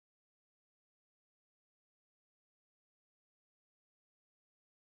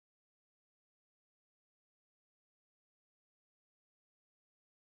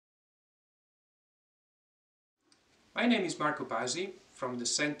My name is Marco Pasi from the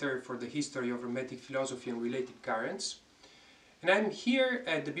Center for the History of Hermetic Philosophy and Related Currents, and I'm here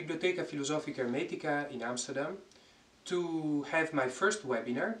at the Bibliotheca Filosofica Hermetica in Amsterdam to have my first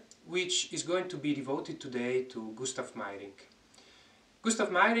webinar, which is going to be devoted today to Gustav Meyrink. Gustav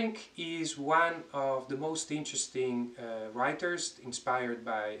Meyrink is one of the most interesting writers inspired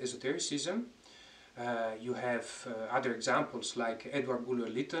by esotericism. You have other examples like Edward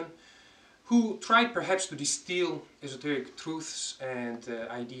Bulwer-Lytton, who tried perhaps to distill esoteric truths and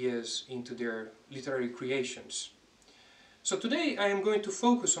ideas into their literary creations. So today I am going to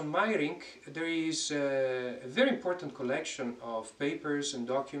focus on Meyrink. There is a very important collection of papers and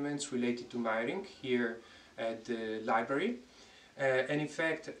documents related to Meyrink here at the library. And in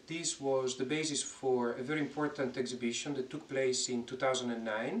fact, this was the basis for a very important exhibition that took place in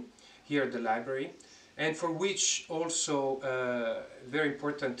 2009 here at the library, and for which also a very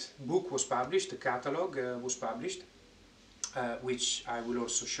important book was published, a catalogue was published, which I will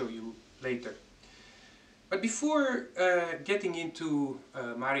also show you later. But before getting into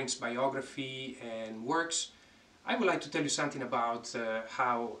Meyrink's biography and works, I would like to tell you something about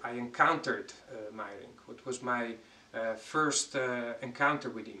how I encountered Meyrink, what was my first encounter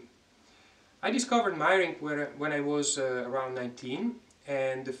with him. I discovered Meyrink when I was around 19,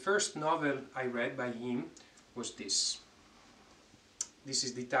 and the first novel I read by him was this. This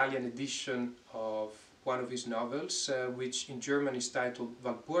is the Italian edition of one of his novels, which in German is titled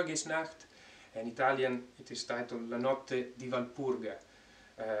Walpurgisnacht, and in Italian it is titled La Notte di Valpurga,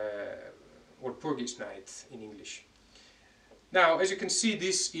 or Purgis Night in English. Now, as you can see,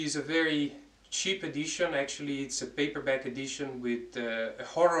 this is a very cheap edition. Actually, it's a paperback edition with a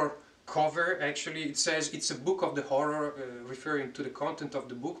horror cover. Actually, it says it's a book of the horror, referring to the content of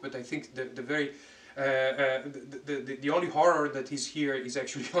the book, but I think the only horror that is here is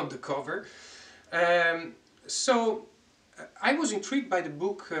actually on the cover. So I was intrigued by the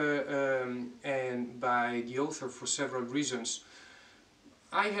book and by the author for several reasons.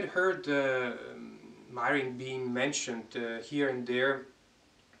 I had heard Meyrink being mentioned here and there,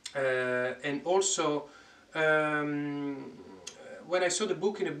 and also when I saw the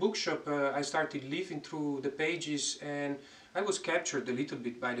book in a bookshop, I started leafing through the pages, and I was captured a little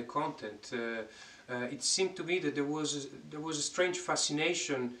bit by the content. It seemed to me that there was a strange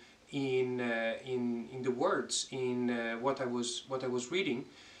fascination in the words, in what I was reading.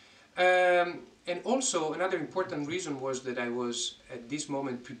 And also another important reason was that I was at this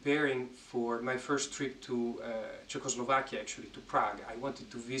moment preparing for my first trip to Czechoslovakia, actually to Prague. I wanted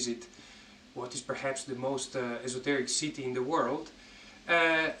to visit what is perhaps the most esoteric city in the world,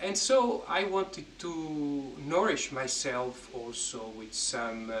 and so I wanted to nourish myself also with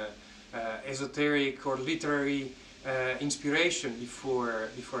some esoteric or literary inspiration before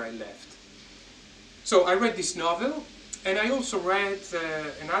I left. So I read this novel, and I also read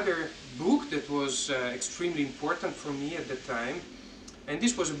another book that was extremely important for me at the time, and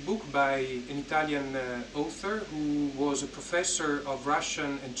this was a book by an Italian author who was a professor of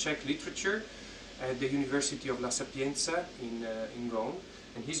Russian and Czech literature at the University of La Sapienza in Rome,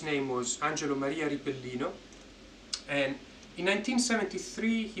 and his name was Angelo Maria Ripellino. And in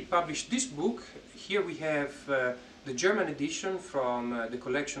 1973 he published this book. Here we have the German edition from the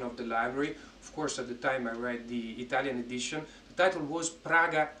collection of the library. Of course, at the time I read the Italian edition. The title was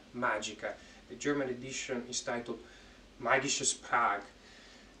Praga Magica. The German edition is titled Magisches Prague.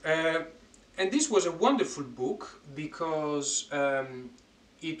 And this was a wonderful book because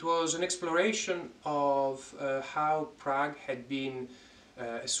it was an exploration of how Prague had been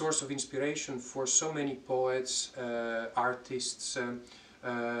a source of inspiration for so many poets, artists,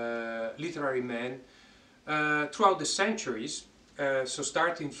 literary men throughout the centuries. So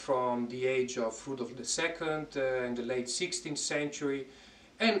starting from the age of Rudolf II in the late 16th century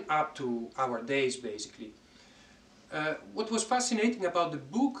and up to our days, basically. What was fascinating about the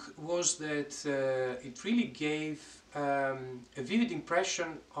book was that it really gave a vivid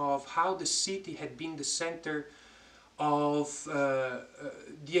impression of how the city had been the center of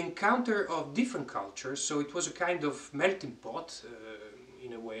the encounter of different cultures. So it was a kind of melting pot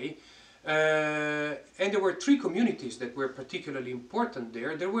in a way. And there were three communities that were particularly important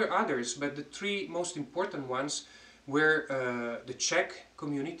there. There were others, but the three most important ones were the Czech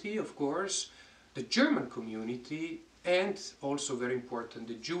community, of course, the German community, and also very important,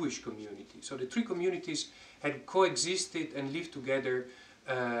 the Jewish community. So the three communities had coexisted and lived together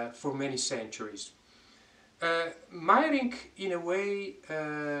for many centuries. Meyrink, in a way,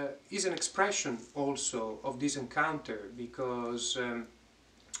 is an expression also of this encounter, because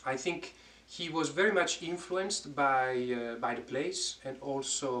I think he was very much influenced by the place and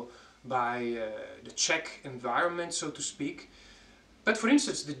also by the Czech environment, so to speak. But for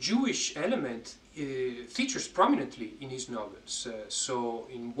instance, the Jewish element features prominently in his novels. So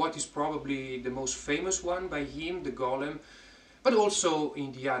in what is probably the most famous one by him, the Golem, but also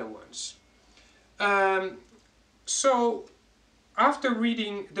in the other ones. So after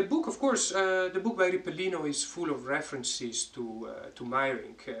reading the book, of course, the book by Ripellino is full of references to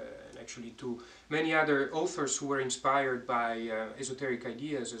Meyrink and actually to many other authors who were inspired by esoteric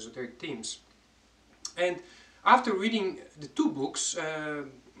ideas, esoteric themes. And after reading the two books,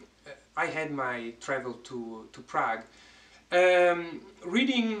 I had my travel to Prague.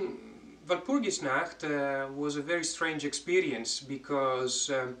 Reading Walpurgisnacht was a very strange experience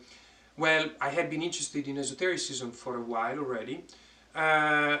because, well, I had been interested in esotericism for a while already,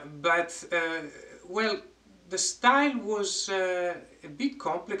 well, the style was a bit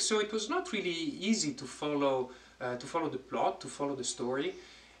complex, so it was not really easy to follow the plot, to follow the story.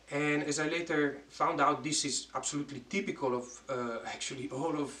 And as I later found out, this is absolutely typical of actually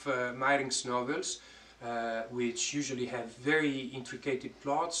all of Meyrink's novels, which usually have very intricate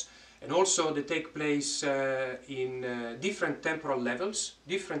plots, and also they take place in different temporal levels,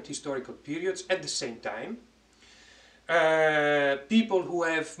 different historical periods at the same time. People who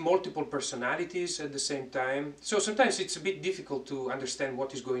have multiple personalities at the same time, so sometimes it's a bit difficult to understand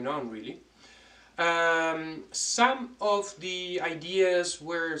what is going on really. Some of the ideas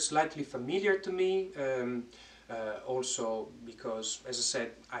were slightly familiar to me, also because, as I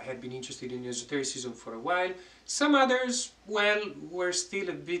said, I had been interested in esotericism for a while. Some others, well, were still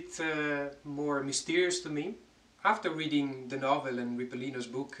a bit more mysterious to me. After reading the novel and Ripellino's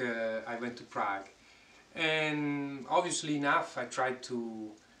book, I went to Prague. And obviously enough, I tried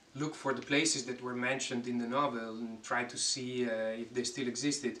to look for the places that were mentioned in the novel and try to see if they still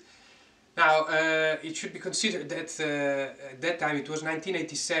existed. Now, it should be considered that at that time it was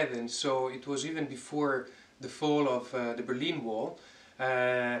 1987, so it was even before the fall of the Berlin Wall.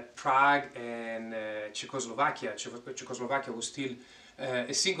 Prague and Czechoslovakia was still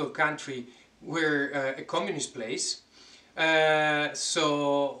a single country, were a communist place.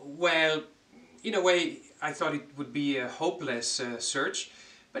 So, well, in a way I thought it would be a hopeless search,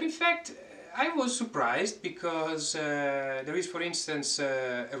 but in fact I was surprised because there is, for instance,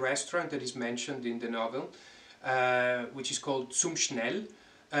 a restaurant that is mentioned in the novel, which is called Zum Schnell.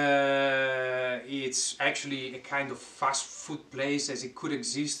 It's actually a kind of fast food place as it could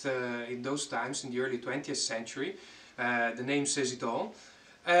exist in those times, in the early 20th century. The name says it all.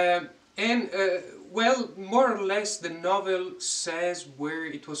 Well, more or less the novel says where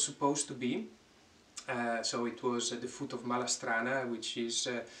it was supposed to be. So it was at the foot of Malastrana, which is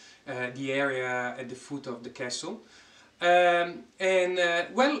the area at the foot of the castle.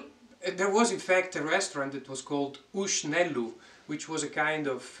 Well, there was in fact a restaurant that was called U Schnellu, which was a kind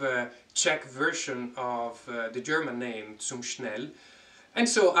of Czech version of the German name Zum Schnell. And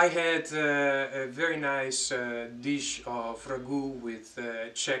so I had a very nice dish of ragu with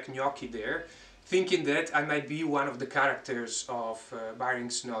Czech gnocchi there, thinking that I might be one of the characters of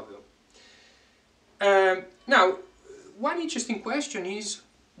Meyrink's novel. Now, one interesting question is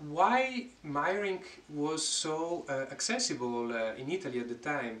why Meyrink was so accessible in Italy at the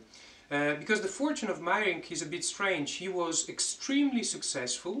time. Because the fortune of Meyrink is a bit strange. He was extremely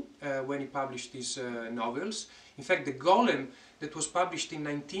successful when he published his novels. In fact, the Golem that was published in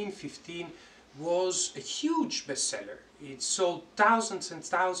 1915 was a huge bestseller. It sold thousands and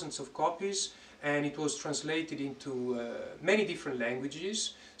thousands of copies, and it was translated into many different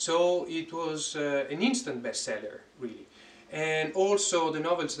languages. So it was an instant bestseller, really. And also the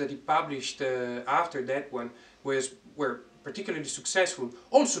novels that he published after that one were particularly successful,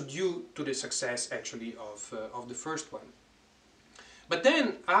 also due to the success actually of the first one. But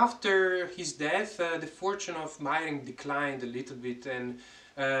then after his death, the fortune of Meyrink declined a little bit, and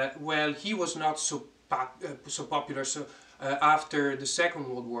well, he was not so popular after the Second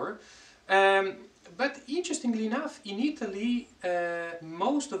World War. But interestingly enough, in Italy,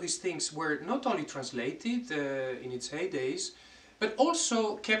 most of his things were not only translated in its heydays, but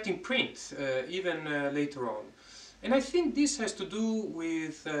also kept in print, even later on. And I think this has to do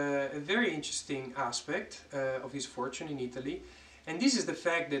with a very interesting aspect of his fortune in Italy, and this is the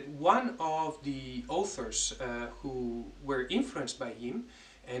fact that one of the authors who were influenced by him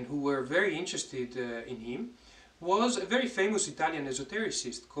and who were very interested in him was a very famous Italian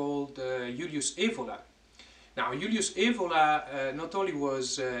esotericist called Julius Evola. Now, Julius Evola not only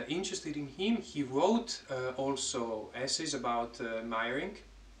was interested in him, he wrote also essays about Meyrink.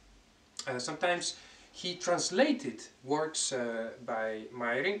 Sometimes he translated works by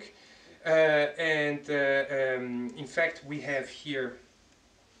Meyrink, in fact we have here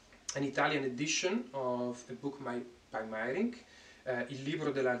an Italian edition of a book by Meyrink, Il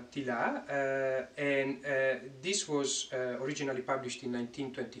Libro dell'Altilà, and this was originally published in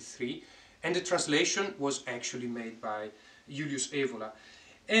 1923, and the translation was actually made by Julius Evola.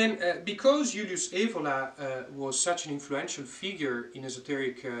 And because Julius Evola was such an influential figure in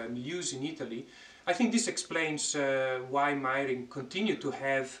esoteric milieux in Italy, I think this explains why Meyrink continued to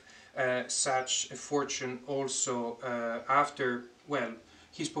have such a fortune also after, well,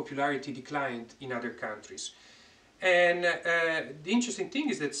 his popularity declined in other countries. And the interesting thing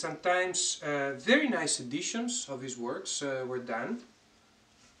is that sometimes very nice editions of his works were done.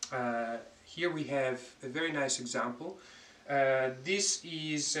 Here we have a very nice example. This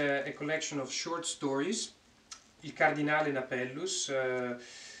is a collection of short stories, Il Cardinale Napellus,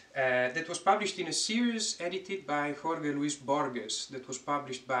 that was published in a series edited by Jorge Luis Borges, that was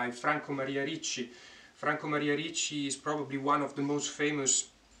published by Franco Maria Ricci. Franco Maria Ricci is probably one of the most famous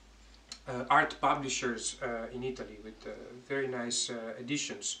art publishers in Italy, with very nice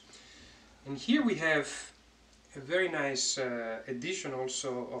editions. And here we have a very nice edition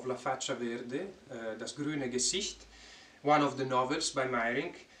also of La Faccia Verde, Das grüne Gesicht, one of the novels by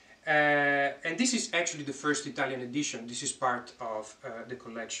Meyrink. And this is actually the first Italian edition. This is part of the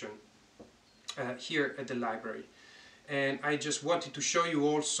collection here at the library. And I just wanted to show you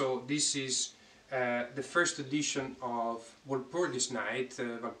also, this is the first edition of Walpurgisnacht,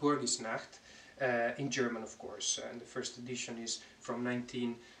 Walpurgisnacht, in German, of course, and the first edition is from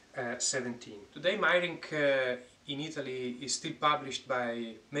 1917. Today Meyrink in Italy is still published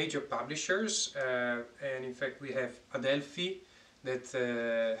by major publishers, and in fact we have Adelphi that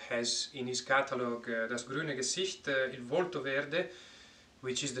has in his catalog Das grüne Gesicht, Il volto verde,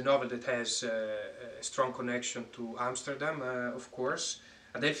 which is the novel that has a strong connection to Amsterdam, of course.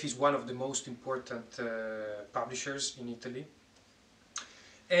 Adelphi is one of the most important publishers in Italy.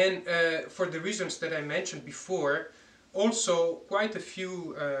 And for the reasons that I mentioned before, also quite a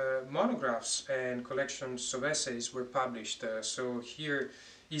few monographs and collections of essays were published. So here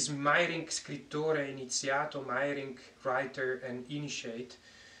is Meyrink Scrittore Iniziato, Meyrink Writer and Initiate.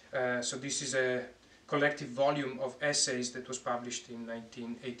 So this is a collective volume of essays that was published in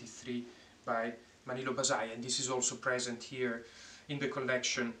 1983 by Manilo Basai, and this is also present here in the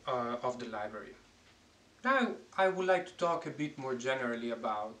collection of the library. Now I would like to talk a bit more generally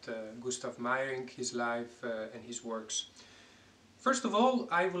about Gustav Meyrink, his life and his works. First of all,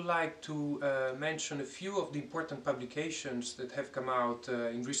 I would like to mention a few of the important publications that have come out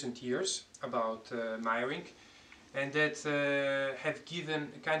in recent years about Meyrink, and that have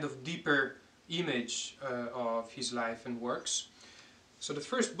given a kind of deeper image of his life and works. So the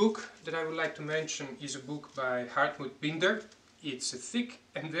first book that I would like to mention is a book by Hartmut Binder. It's a thick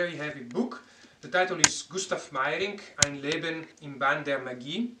and very heavy book. The title is Gustav Meyrink, ein Leben im Bann der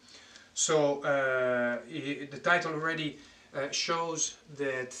Magie. So the title already shows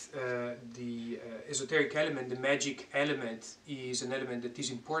that the esoteric element, the magic element, is an element that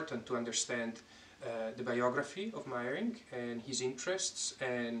is important to understand the biography of Meyrink and his interests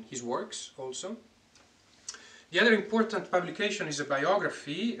and his works also. The other important publication is a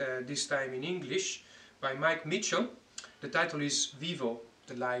biography, this time in English, by Mike Mitchell. The title is Vivo,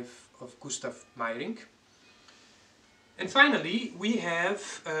 the Life of Gustav Meyrink. And finally, we have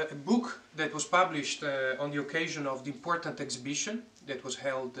a book that was published on the occasion of the important exhibition that was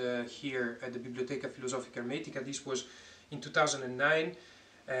held here at the Biblioteca Filosofica Hermetica. This was in 2009,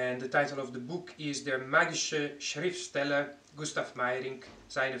 and the title of the book is Der magische Schriftsteller Gustav Meyrink,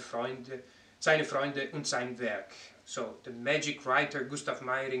 seine Freunde und sein Werk. So, the magic writer Gustav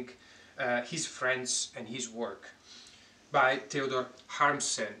Meyrink, his friends and his work, by Theodor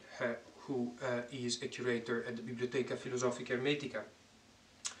Harmsen, who is a curator at the Biblioteca Filosofica Hermetica.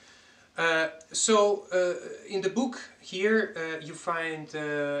 In the book here you find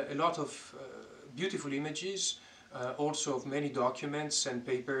a lot of beautiful images, also of many documents and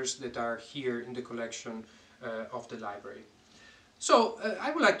papers that are here in the collection of the library. So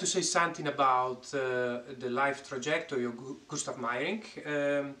I would like to say something about the life trajectory of Gustav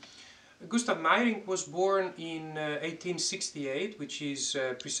Meyrink. Gustav Meyrink was born in 1868, which is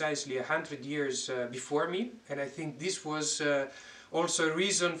precisely 100 years before me, and I think this was also a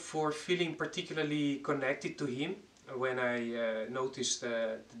reason for feeling particularly connected to him when I noticed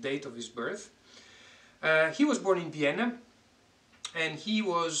the date of his birth. He was born in Vienna, and he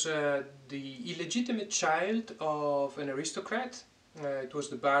was the illegitimate child of an aristocrat. It was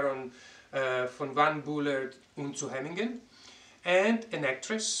the Baron von Van Buller und zu Hemmingen, and an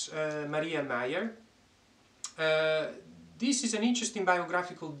actress, Maria Meyer. This is an interesting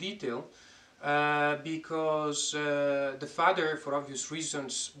biographical detail because the father, for obvious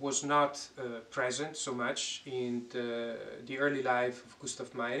reasons, was not present so much in the early life of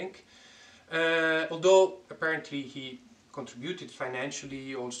Gustav Meyrink. Although apparently he contributed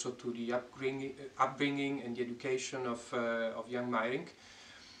financially also to the upbringing and the education of young Meyrink.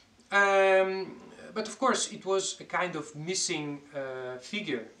 But of course it was a kind of missing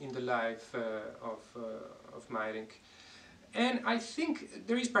figure in the life of Meyrink. And I think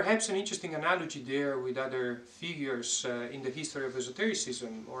there is perhaps an interesting analogy there with other figures in the history of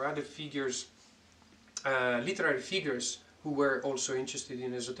esotericism, or other figures, literary figures who were also interested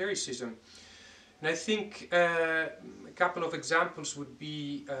in esotericism. And I think a couple of examples would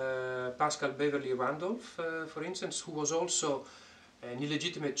be Pascal Beverly Randolph, for instance, who was also an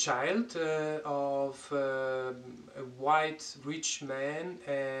illegitimate child of a white rich man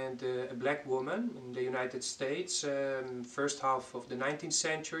and a black woman in the United States, first half of the 19th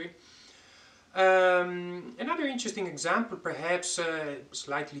century. Another interesting example, perhaps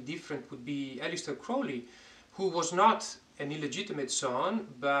slightly different, would be Aleister Crowley, who was not an illegitimate son,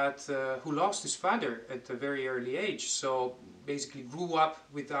 but who lost his father at a very early age, so basically grew up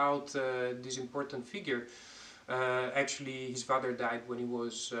without this important figure. Actually, his father died when he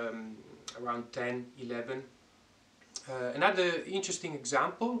was around 10, 11. Another interesting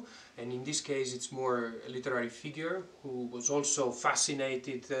example, and in this case it's more a literary figure who was also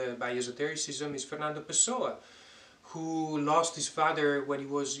fascinated by esotericism, is Fernando Pessoa, who lost his father when he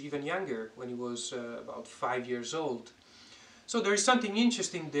was even younger, when he was about 5 years old. So there is something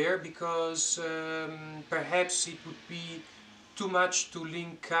interesting there, because perhaps it would be too much to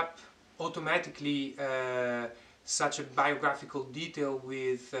link up automatically such a biographical detail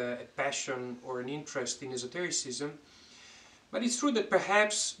with a passion or an interest in esotericism. But it's true that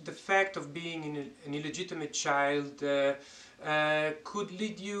perhaps the fact of being an illegitimate child could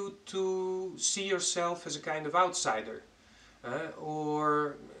lead you to see yourself as a kind of outsider,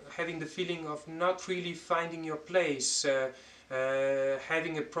 or having the feeling of not really finding your place,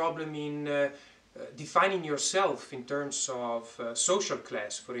 having a problem in defining yourself in terms of social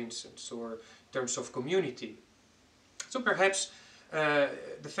class, for instance, or in terms of community. So perhaps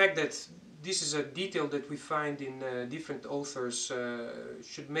the fact that this is a detail that we find in different authors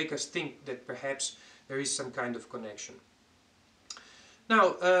should make us think that perhaps there is some kind of connection.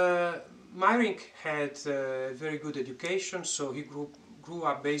 Now, Meyrink had a very good education, so he grew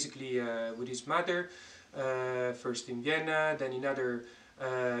up basically with his mother, first in Vienna, then in other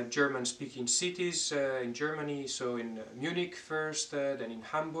German-speaking cities in Germany, so in Munich first, then in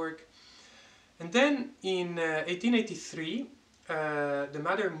Hamburg. And then in 1883 the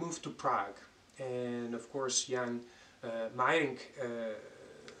mother moved to Prague, and of course young Meyrink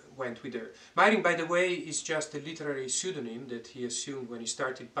went with her. Meyrink, by the way, is just a literary pseudonym that he assumed when he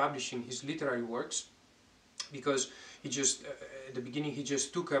started publishing his literary works, because he just, at the beginning he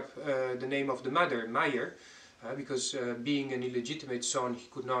just took up the name of the mother, Meyer, because being an illegitimate son he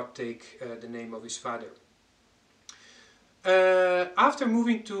could not take the name of his father. After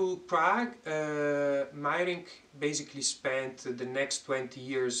moving to Prague, Meyrink basically spent the next 20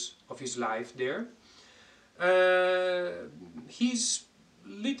 years of his life there. His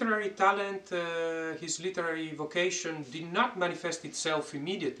literary talent, his literary vocation did not manifest itself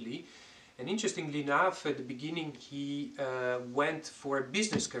immediately, and interestingly enough, at the beginning he went for a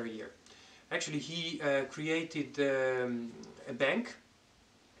business career. Actually, he created a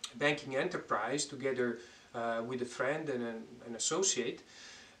banking enterprise together with a friend and an associate.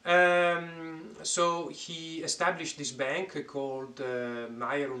 So he established this bank called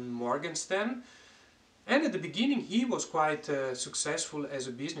Meyer und Morgenstern, and at the beginning he was quite successful as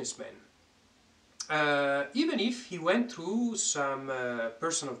a businessman. Even if he went through some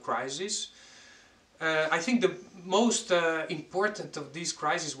personal crises. I think the most important of these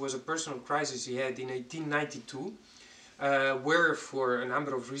crises was a personal crisis he had in 1892. Where for a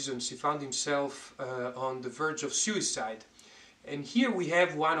number of reasons he found himself on the verge of suicide. And here we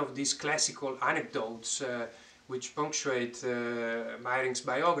have one of these classical anecdotes which punctuate Meyrink's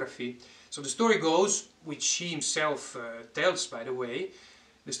biography. So the story goes, which he himself tells, by the way,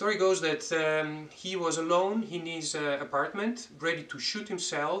 the story goes that he was alone in his apartment, ready to shoot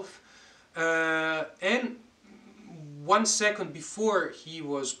himself, and 1 second before he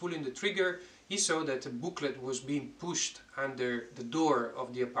was pulling the trigger, he saw that a booklet was being pushed under the door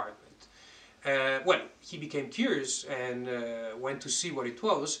of the apartment. Well, he became curious and went to see what it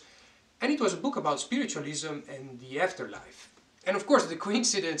was, and it was a book about spiritualism and the afterlife. And of course the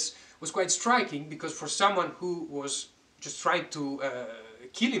coincidence was quite striking, because for someone who was just trying to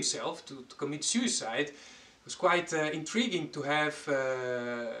kill himself, to commit suicide, It was quite intriguing to have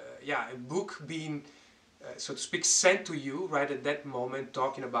yeah, a book being, so to speak, sent to you right at that moment,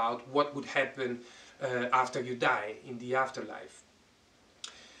 talking about what would happen after you die, in the afterlife.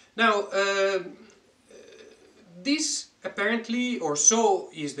 Now, this apparently, or so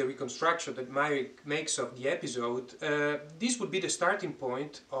is the reconstruction that Meyrink makes of the episode, this would be the starting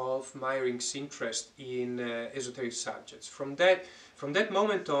point of Meyrink's interest in esoteric subjects. From that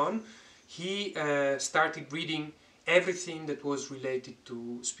moment on, he started reading everything that was related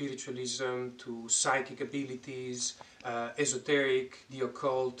to spiritualism, to psychic abilities, esoteric, the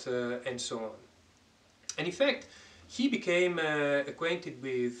occult, and so on. And in fact, he became acquainted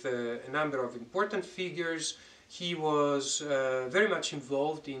with a number of important figures. He was very much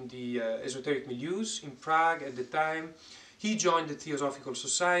involved in the esoteric milieus in Prague at the time. He joined the Theosophical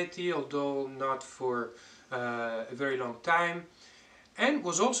Society, although not for a very long time, and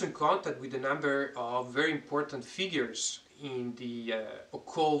was also in contact with a number of very important figures in the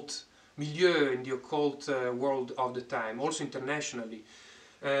occult milieu, in the occult world of the time, also internationally.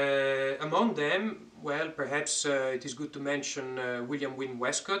 Among them, well, perhaps it is good to mention William Wynne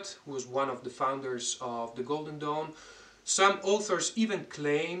Westcott, who was one of the founders of the Golden Dawn. Some authors even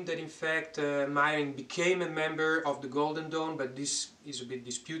claim that in fact Meyrink became a member of the Golden Dawn, but this is a bit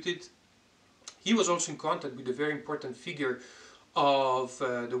disputed. He was also in contact with a very important figure of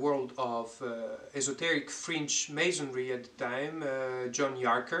the world of esoteric fringe masonry at the time, John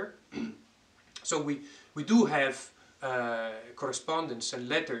Yarker. So we do have correspondence and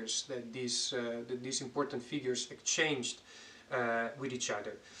letters that these important figures exchanged with each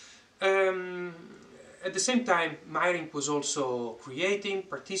other. At the same time, Meyrink was also creating,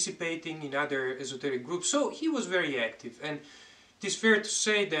 participating in other esoteric groups, so he was very active, and it is fair to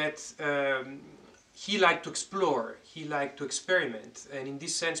say that he liked to explore, he liked to experiment, and in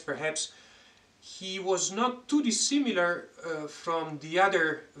this sense perhaps he was not too dissimilar from the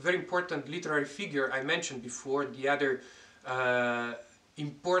other very important literary figure I mentioned before, the other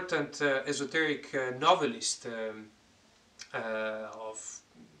important esoteric novelist of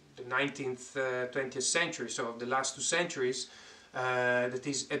the 19th, 20th century, so of the last 2 centuries, that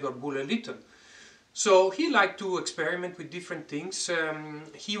is Edward Bulwer Lytton. So he liked to experiment with different things.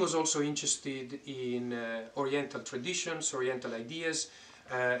 He was also interested in Oriental traditions, Oriental ideas,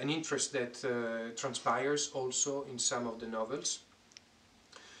 an interest that transpires also in some of the novels.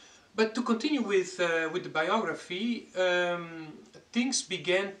 But to continue with the biography, things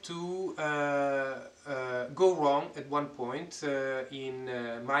began to go wrong at one point in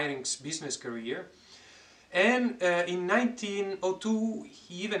Meyrink's business career. And in 1902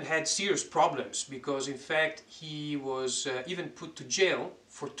 he even had serious problems, because in fact he was even put to jail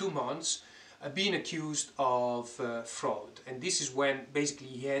for 2 months, being accused of fraud. And this is when basically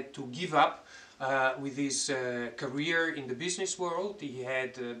he had to give up with his career in the business world. He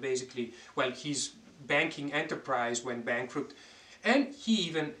had basically, well, his banking enterprise went bankrupt, and he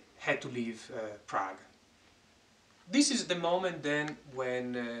even had to leave Prague. This is the moment then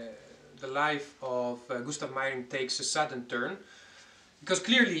when the life of Gustav Meyrink takes a sudden turn, because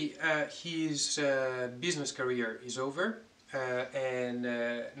clearly his business career is over, and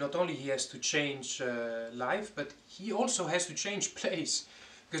not only he has to change life, but he also has to change place,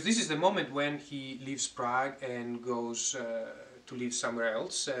 because this is the moment when he leaves Prague and goes to live somewhere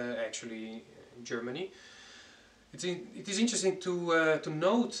else, actually in Germany. It is interesting to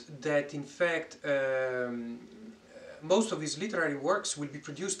note that in fact most of his literary works will be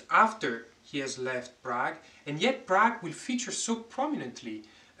produced after he has left Prague, and yet Prague will feature so prominently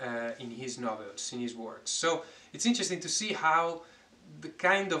in his novels, in his works. So it's interesting to see how the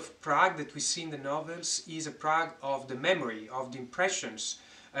kind of Prague that we see in the novels is a Prague of the memory, of the impressions,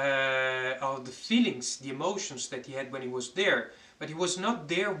 of the feelings, the emotions that he had when he was there, but he was not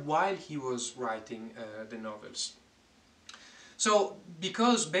there while he was writing the novels. So,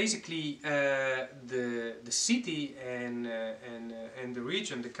 because basically the city and the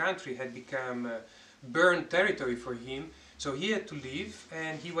region, the country, had become burned territory for him, so he had to leave,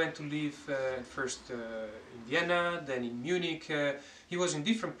 and he went to live first in Vienna, then in Munich. He was in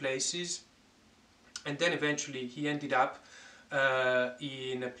different places, and then eventually he ended up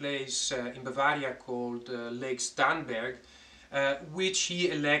in a place in Bavaria called Lake Starnberg, which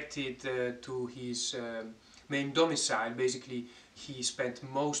he elected to his main domicile. Basically, he spent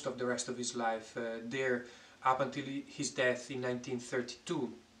most of the rest of his life there up until his death in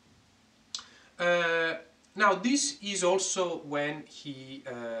 1932. Now, this is also when he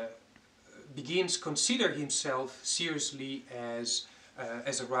begins consider himself seriously as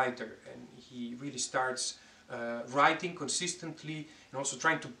a writer, and he really starts writing consistently and also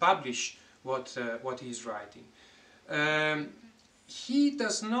trying to publish what he is writing. He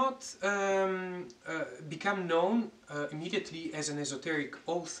does not become known immediately as an esoteric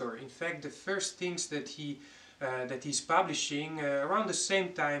author. In fact, the first things that he's publishing around the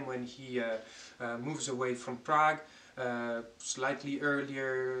same time when he moves away from Prague, slightly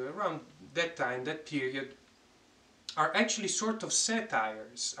earlier, around that time, that period, are actually sort of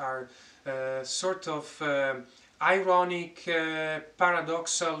satires, are sort of ironic,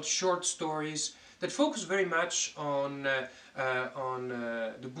 paradoxal short stories that focus very much on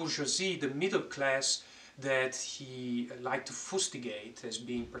the bourgeoisie, the middle class, that he liked to fustigate as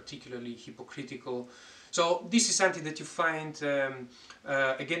being particularly hypocritical. So this is something that you find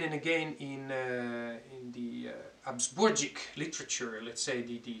again and again in the Habsburgic literature, let's say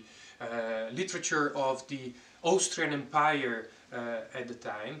the literature of the Austrian Empire at the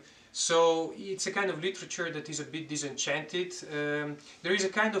time. So it's a kind of literature that is a bit disenchanted. There is a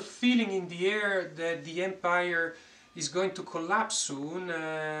kind of feeling in the air that the empire is going to collapse soon.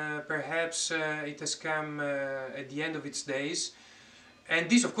 Perhaps it has come at the end of its days. And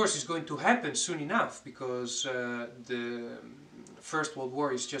this, of course, is going to happen soon enough, because the First World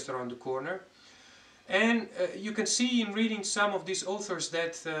War is just around the corner. And you can see in reading some of these authors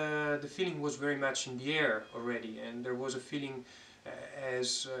that the feeling was very much in the air already, and there was a feeling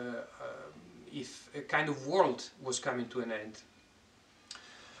as if a kind of world was coming to an end.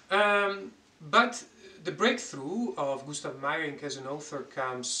 But the breakthrough of Gustav Meyrink as an author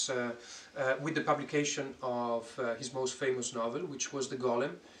comes with the publication of his most famous novel, which was the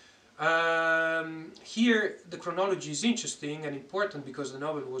Golem. Here the chronology is interesting and important because the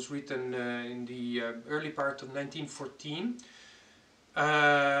novel was written in the early part of 1914.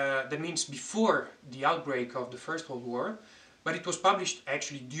 That means before the outbreak of the First World War, but it was published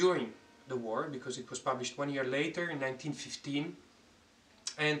actually during the war, because it was published 1 year later in 1915.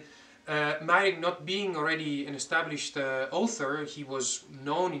 And Meyrink, not being already an established author, he was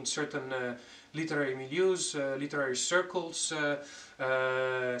known in certain literary milieus, literary circles,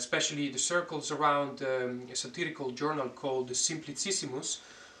 especially the circles around a satirical journal called the Simplicissimus.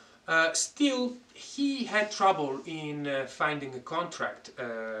 Still, he had trouble in finding a contract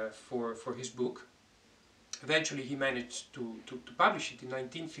for his book. Eventually he managed to publish it in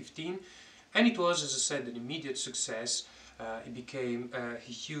 1915, and it was, as I said, an immediate success. It became a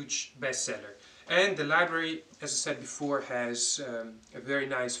huge bestseller. And the library, as I said before, has a very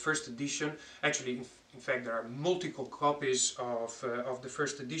nice first edition. Actually, in fact, there are multiple copies of the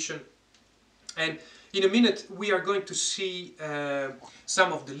first edition. And in a minute we are going to see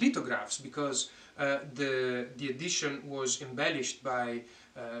some of the lithographs, because the edition was embellished by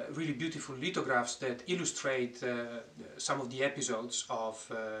really beautiful lithographs that illustrate some of the episodes of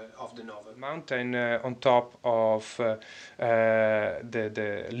the novel. Mountain on top of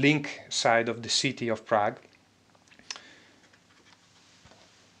the link side of the city of Prague.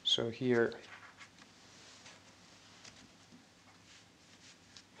 So here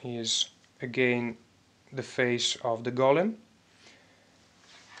is again the face of the Golem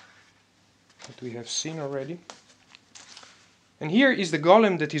that we have seen already. And here is the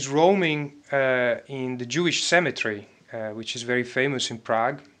Golem that is roaming in the Jewish cemetery, which is very famous in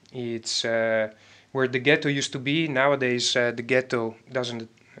Prague. It's where the ghetto used to be. Nowadays the ghetto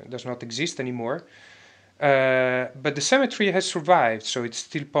does not exist anymore. But the cemetery has survived, so it's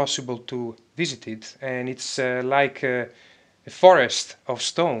still possible to visit it. And it's like a forest of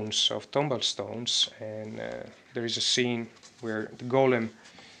stones, of tombal stones. And there is a scene where the Golem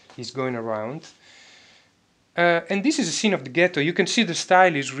is going around. And this is a scene of the ghetto. You can see the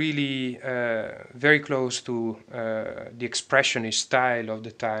style is really very close to the expressionist style of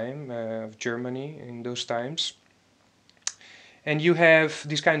the time, of Germany in those times. And you have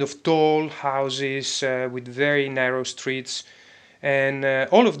these kind of tall houses with very narrow streets. And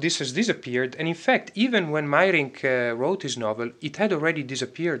all of this has disappeared. And in fact, even when Meyrink wrote his novel, it had already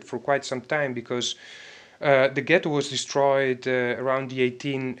disappeared for quite some time, because the ghetto was destroyed around the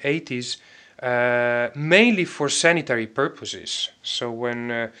 1880s. Mainly for sanitary purposes. So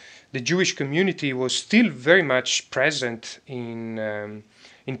when the Jewish community was still very much present in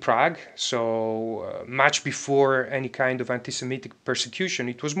Prague, so much before any kind of anti-Semitic persecution,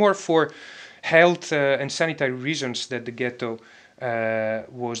 it was more for health and sanitary reasons that the ghetto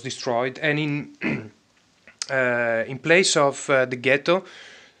was destroyed. And in place of the ghetto,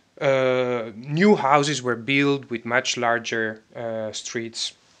 new houses were built with much larger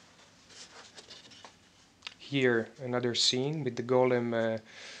streets. Here another scene with the Golem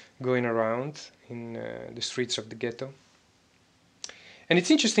going around in the streets of the ghetto. And it's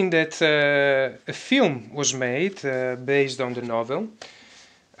interesting that a film was made based on the novel.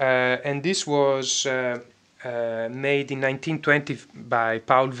 and this was made in 1920 by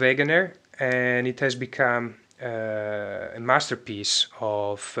Paul Wegener, and it has become a masterpiece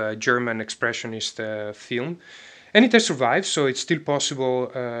of German expressionist film, and it has survived, so it's still possible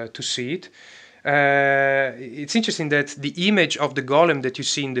to see it. It's interesting that the image of the golem that you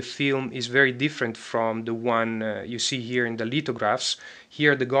see in the film is very different from the one you see here in the lithographs.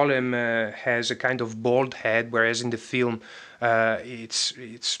 Here the golem has a kind of bald head, whereas in the film it's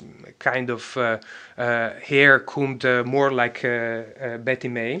kind of hair combed more like Betty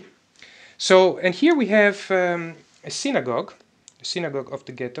May. So, and here we have a synagogue of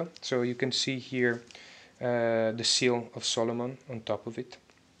the ghetto. So you can see here the seal of Solomon on top of it.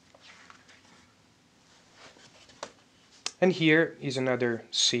 And here is another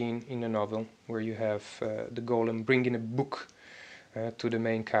scene in a novel where you have the golem bringing a book to the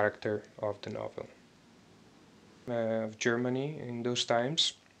main character of the novel. Of Germany in those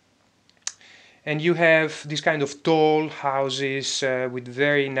times. And you have these kind of tall houses with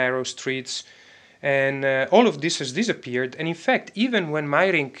very narrow streets, and all of this has disappeared. And in fact, even when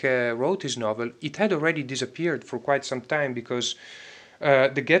Meyrink wrote his novel, it had already disappeared for quite some time, because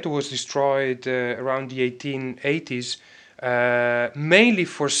the ghetto was destroyed around the 1880s, mainly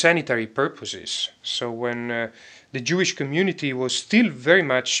for sanitary purposes. So when the Jewish community was still very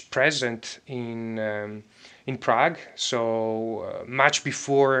much present in Prague, so much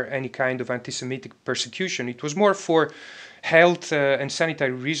before any kind of anti-Semitic persecution, it was more for health and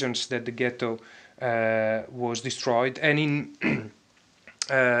sanitary reasons that the ghetto was destroyed. And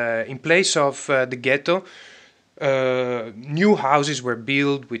in place of the ghetto, new houses were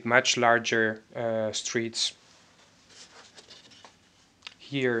built with much larger streets.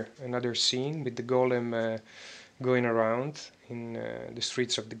 Here another scene with the golem going around in the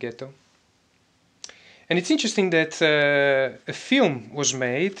streets of the ghetto. And it's interesting that a film was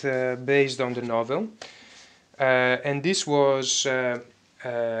made based on the novel, and this was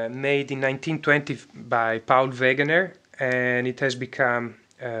made in 1920 by Paul Wegener, and it has become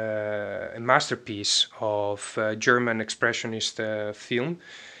a masterpiece of German expressionist film,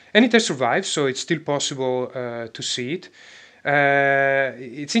 and it has survived, so it's still possible to see it.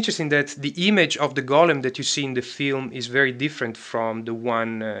 It's interesting that the image of the golem that you see in the film is very different from the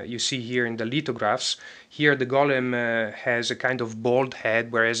one you see here in the lithographs. Here the golem has a kind of bald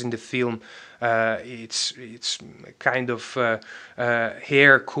head, whereas in the film it's kind of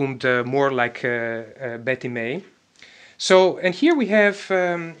hair combed more like Betty May. So, and here we have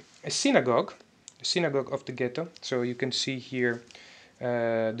a synagogue of the ghetto. So you can see here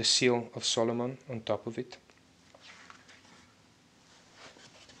the seal of Solomon on top of it.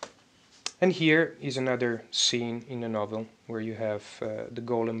 And here is another scene in a novel where you have the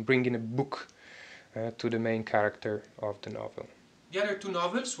golem bringing a book to the main character of the novel. The other two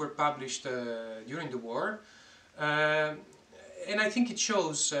novels were published during the war, and I think it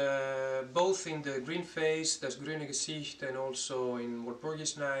shows both in the Green Face, Das grüne Gesicht, and also in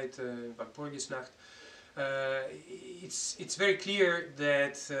Walpurgisnacht, Walpurgisnacht. It's very clear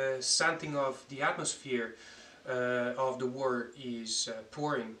that something of the atmosphere of the war is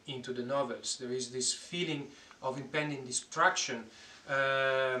pouring into the novels. There is this feeling of impending destruction,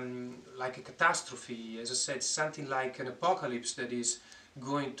 like a catastrophe, as I said, something like an apocalypse that is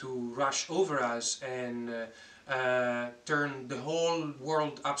going to rush over us and turn the whole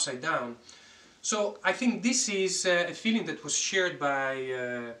world upside down. So I think this is a feeling that was shared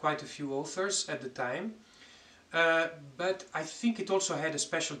by quite a few authors at the time, but I think it also had a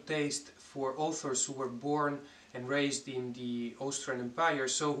special taste for authors who were born and raised in the Austrian Empire,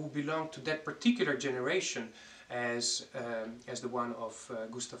 so who belonged to that particular generation as the one of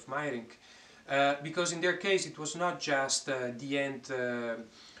Gustav Meyrink. Because in their case it was not just the end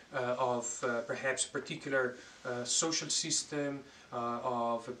of perhaps a particular social system,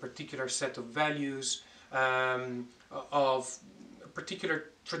 of a particular set of values, of a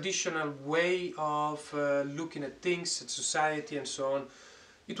particular traditional way of looking at things, at society and so on.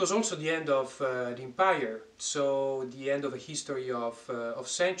 It was also the end of the empire, so the end of a history of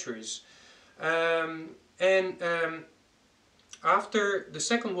centuries. After the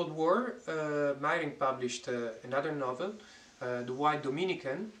Second World War, Meyrink published another novel, The White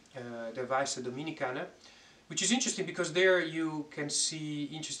Dominican, Der Weiße Dominikaner, which is interesting because there you can see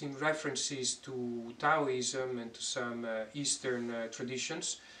interesting references to Taoism and to some Eastern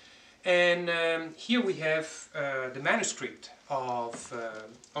traditions. And here we have the manuscript of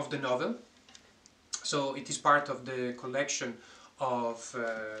the novel. So it is part of the collection of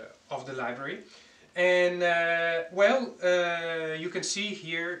the library. And well, you can see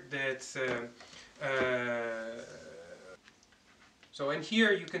here that So, and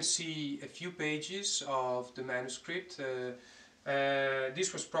here you can see a few pages of the manuscript.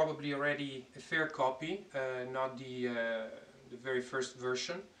 This was probably already a fair copy, not the very first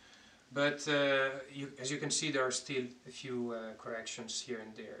version. But as you can see, there are still a few corrections here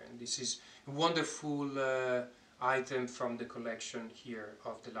and there. And this is a wonderful item from the collection here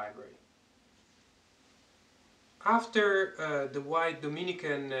of the library. After the white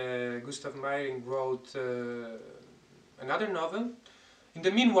Dominican, Gustav Meyrink wrote another novel. In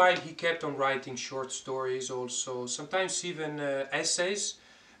the meanwhile, he kept on writing short stories also, sometimes even essays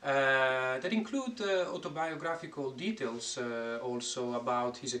that include autobiographical details also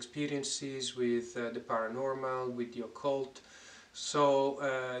about his experiences with the paranormal, with the occult. So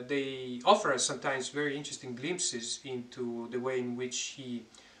they offer us sometimes very interesting glimpses into the way in which he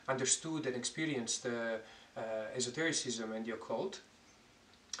understood and experienced esotericism and the occult.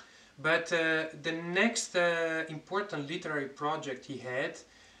 But the next important literary project he had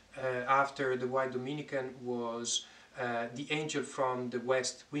after the White Dominican was The Angel from the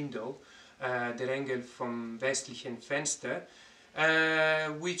West Window, Der Engel vom westlichen Fenster,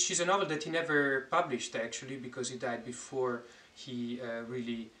 which is a novel that he never published actually, because he died before he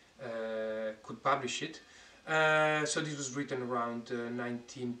really could publish it. So this was written around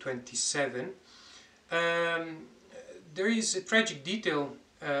 1927. There is a tragic detail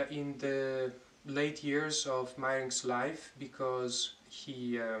in the late years of Meyrink's life, because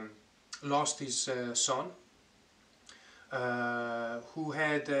he lost his son, who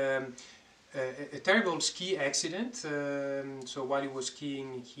had a terrible ski accident. So while he was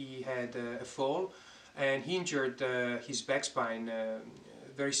skiing, he had a fall, and he injured his back spine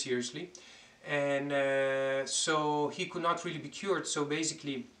very seriously, and so he could not really be cured. So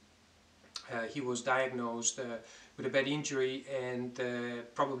basically he was diagnosed with a bad injury, and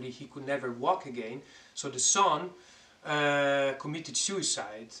probably he could never walk again. So the son committed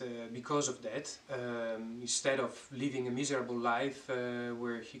suicide because of that. Instead of living a miserable life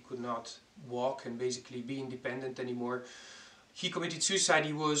where he could not walk and basically be independent anymore, he committed suicide.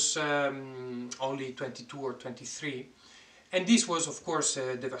 He was only 22 or 23, and this was of course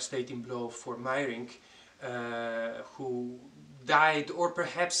a devastating blow for Meyrink, who died, or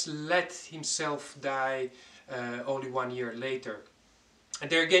perhaps let himself die, only 1 year later. And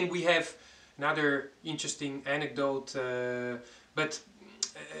there again we have another interesting anecdote, but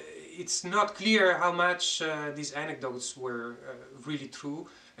it's not clear how much these anecdotes were really true,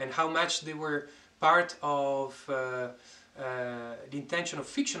 and how much they were part of the intention of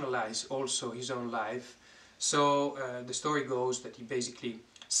fictionalize also his own life. So the story goes that he basically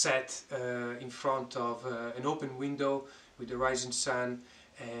sat in front of an open window with the rising sun,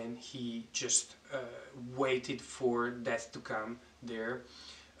 and he just waited for death to come there,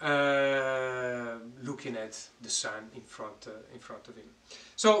 looking at the sun in front of him.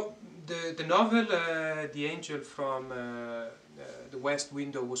 So the novel The Angel from the West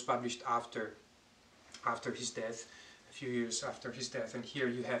Window was published after his death, a few years after his death, and here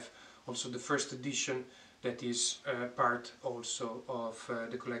you have also the first edition that is part also of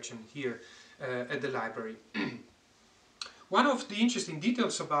the collection here at the library. One of the interesting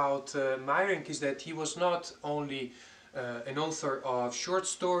details about Meyrink is that he was not only an author of short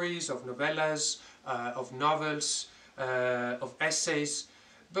stories, of novellas, of novels, of essays,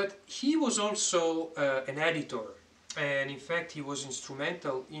 but he was also an editor. And in fact he was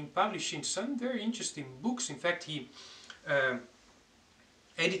instrumental in publishing some very interesting books. In fact he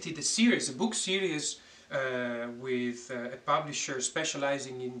edited a book series with a publisher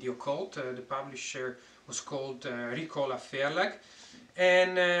specializing in the occult. The publisher was called Ricola Verlag,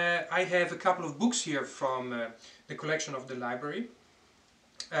 and I have a couple of books here from the collection of the library.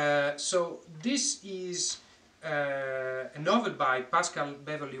 So this is a novel by Pascal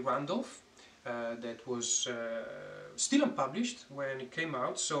Beverly Randolph that was still unpublished when it came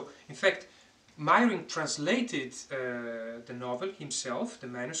out. So in fact Meyrink translated the novel himself, the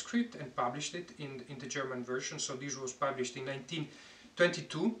manuscript, and published it in the German version. So this was published in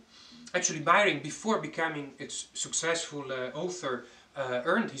 1922. Actually, Meyrink, before becoming a successful author,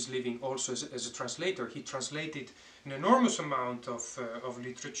 earned his living also as a translator. He translated an enormous amount of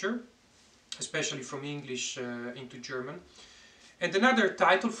literature, especially from English into German. And another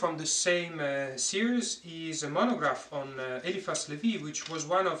title from the same series is a monograph on Eliphas Levi, which was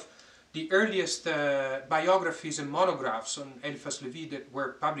one of the earliest biographies and monographs on Eliphas Levi that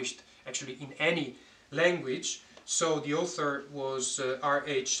were published actually in any language. So the author was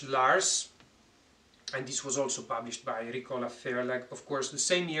R.H. Lars, and this was also published by Ricola Verlag, of course, the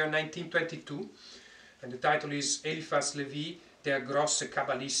same year, 1922. And the title is Eliphas Levi, der große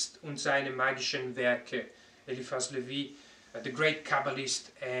Kabbalist und seine magischen Werke. Eliphas Levi, the great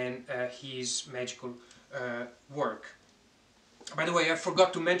Kabbalist, and his magical work. By the way, I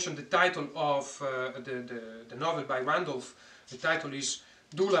forgot to mention the title of the novel by Randolph. The title is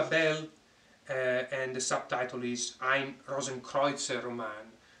Dula Bell, and the subtitle is Ein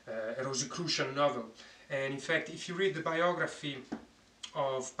Rosenkreutzer-Roman, a Rosicrucian novel. And in fact, if you read the biography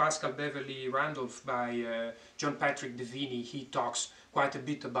of Pascal Beverly Randolph by John Patrick Devine, he talks quite a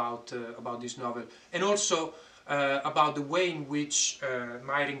bit about this novel, and also about the way in which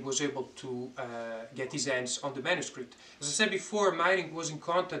Meyrink was able to get his hands on the manuscript. As I said before, Meyrink was in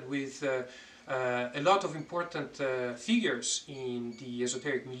contact with a lot of important figures in the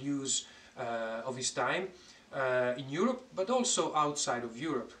esoteric milieus of his time in Europe, but also outside of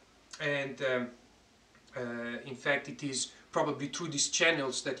Europe. And in fact, it is probably through these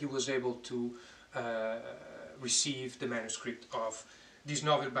channels that he was able to receive the manuscript of this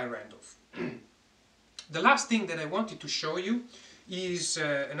novel by Randolph. The last thing that I wanted to show you is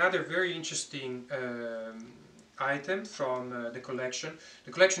another very interesting item from the collection.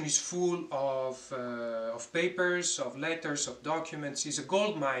 The collection is full of papers, of letters, of documents. It's a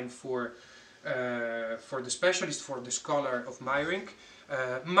gold mine for the specialist, for the scholar of Meyrink.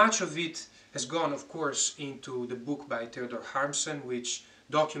 Much of it has gone, of course, into the book by Theodor Harmsen, which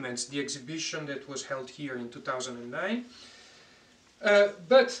documents the exhibition that was held here in 2009.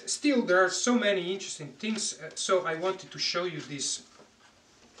 But still, there are so many interesting things, so I wanted to show you this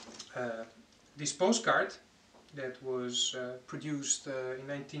this postcard that was produced in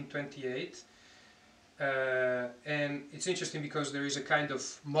 1928. And it's interesting because there is a kind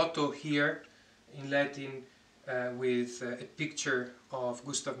of motto here in Latin with a picture of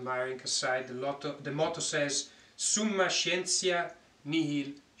Gustav Meyrink aside. The motto says, Summa scientia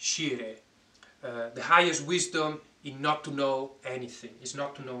nihil scire. The highest wisdom in not to know anything, is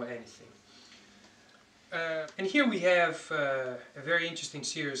not to know anything. And here we have a very interesting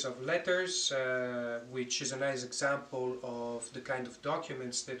series of letters, which is a nice example of the kind of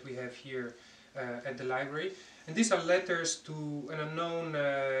documents that we have here at the library. And these are letters to an unknown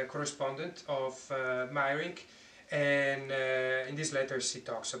correspondent of Meyrink, and in these letters he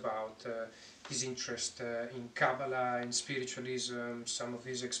talks about his interest in Kabbalah, in spiritualism, some of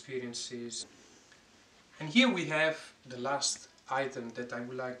his experiences. And here we have the last item that I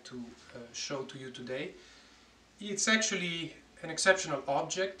would like to show to you today. It's actually an exceptional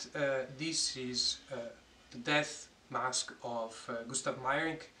object. This is the death mask of Gustav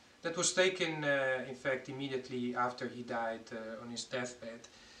Meyrink that was taken, in fact, immediately after he died on his deathbed.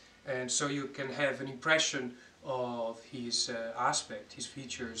 And so you can have an impression of his aspect, his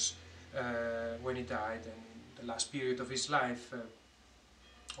features when he died and the last period of his life.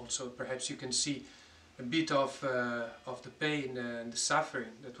 Also, perhaps you can see a bit of the pain and the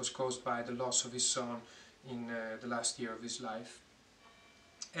suffering that was caused by the loss of his son in the last year of his life.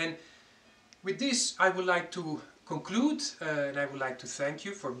 And with this I would like to conclude, and I would like to thank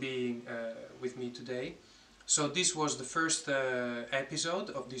you for being with me today. So this was the first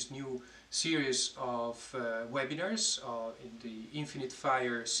episode of this new series of webinars in the Infinite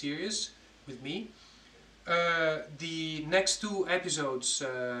Fire series with me. The next two episodes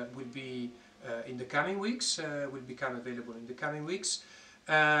will be in the coming weeks, will become available in the coming weeks.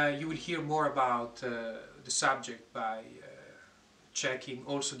 You will hear more about the subject by checking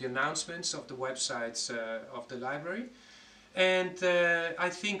also the announcements of the websites of the library. And I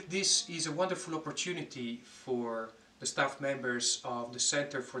think this is a wonderful opportunity for the staff members of the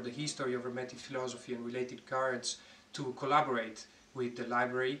Center for the History of Hermetic Philosophy and Related Currents to collaborate with the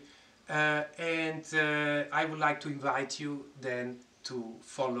library. And I would like to invite you then to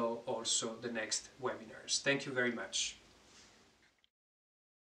follow also the next webinars. Thank you very much.